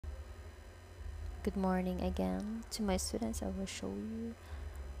Good morning again. To my students, I will show you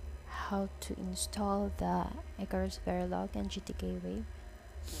how to install the Icarus Verilog and GTKWave.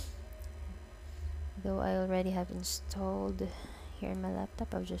 Though I already have installed here in my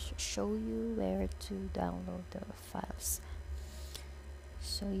laptop, I'll just show you where to download the files.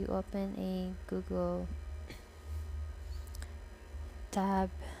 So you open a Google tab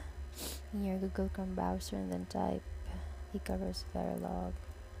in your Google Chrome browser and then type Icarus Verilog.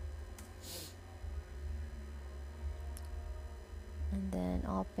 And then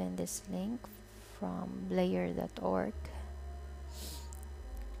open this link from layer.org.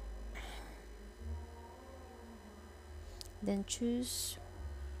 Then choose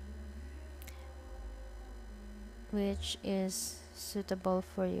which is suitable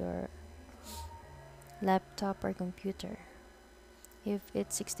for your laptop or computer. If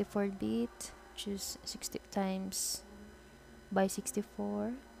it's 64-bit, choose 60 times by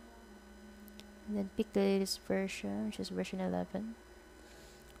 64. And then pick the latest version, which is version 11.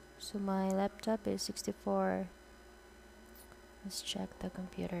 So my laptop is 64. Let's check the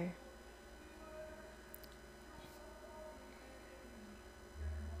computer.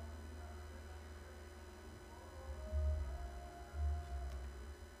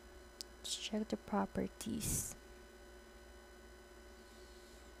 Let's check the properties.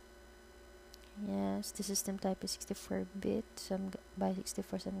 Yes, the system type is 64-bit, so by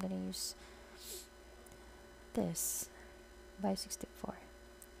 64, so I'm gonna use this by 64.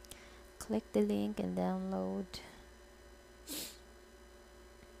 Click the link and download.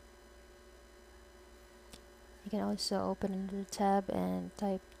 You can also open another tab and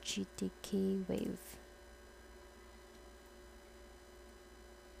type GTKWave.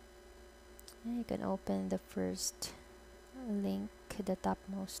 And you can open the first link, the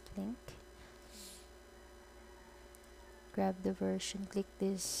topmost link. Grab the version, click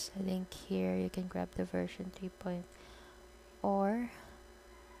this link here. You can grab the version 3. Or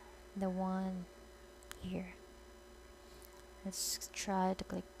the one here. Let's try to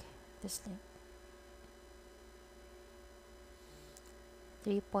click this link.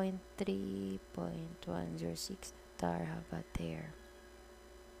 3.3.106. How about there?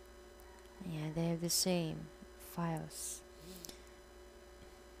 Yeah, they have the same files.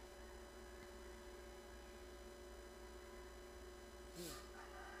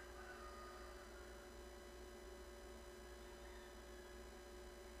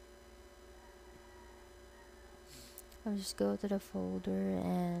 I'll just go to the folder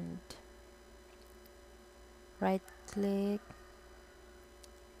and right click,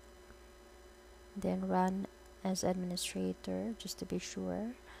 then run as administrator, just to be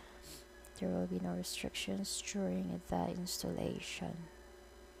sure there will be no restrictions during the installation.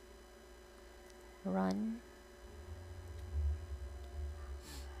 Run.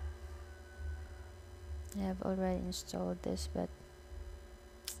 I have already installed this, but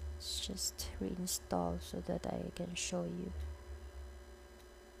let's just reinstall so that I can show you.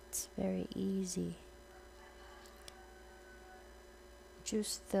 It's very easy.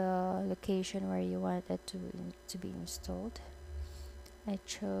 Choose the location where you want it to be installed. I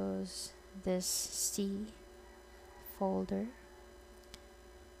chose this C folder,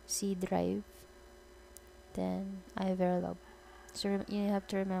 C drive, then iVerilog. So you have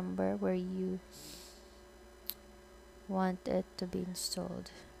to remember where you want it to be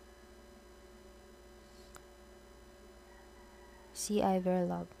installed. C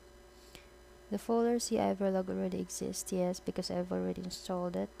iVerilog. The folder C iVerilog already exists, yes, because I've already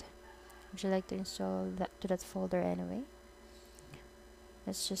installed it. Would you like to install that to that folder anyway?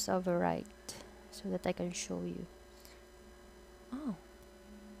 Let's just overwrite so that I can show you. Oh,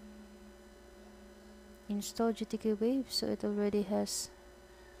 install GTKWave, so it already has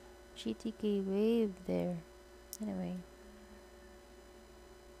GTKWave there. Anyway,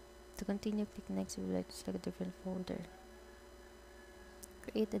 to continue, click next. We would like to select a different folder.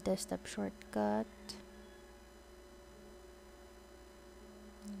 Create a desktop shortcut.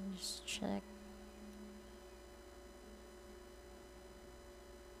 Just check.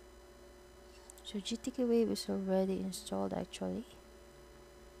 So GTKWave is already installed actually.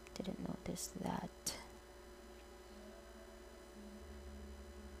 Didn't notice that.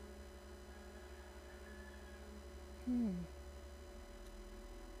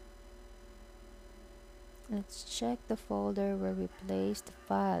 Let's check the folder where we placed the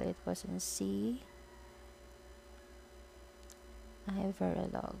file. It was in C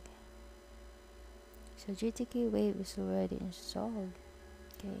iVerilog. So GTKWave is already installed.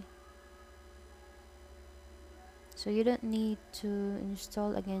 Okay. So you don't need to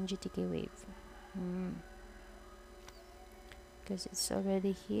install again GTKWave. Because it's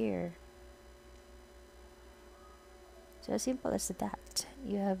already here. So as simple as that.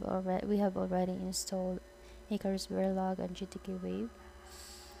 We have already installed Icarus Verilog and GTKWave.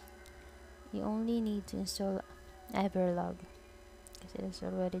 You only need to install Verilog because it is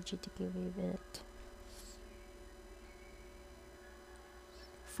already GTKWave in it.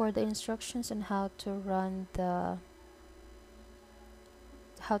 For the instructions on how to run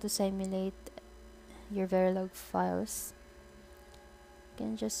how to simulate your Verilog files, you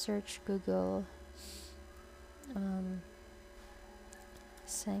can just search Google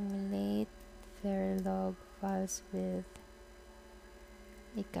simulate Verilog files with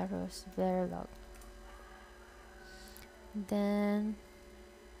Icarus Verilog. Then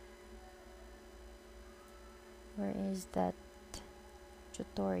where is that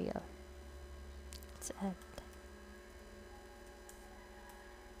tutorial? Let's add.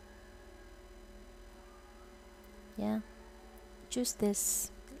 Yeah, choose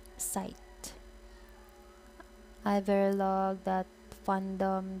this site,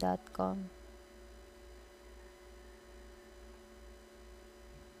 iverilog.fandom.com.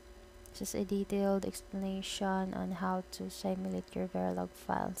 This is a detailed explanation on how to simulate your Verilog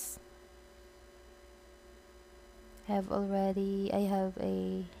files. I have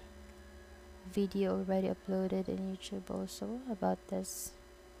a video already uploaded in YouTube also about this.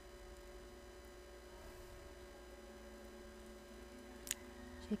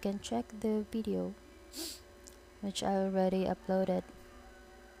 So you can check the video which I already uploaded.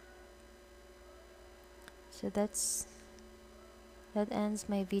 So that ends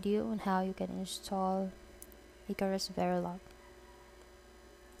my video on how you can install Icarus Verilog.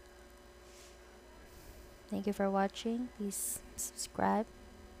 Thank you for watching. Please subscribe.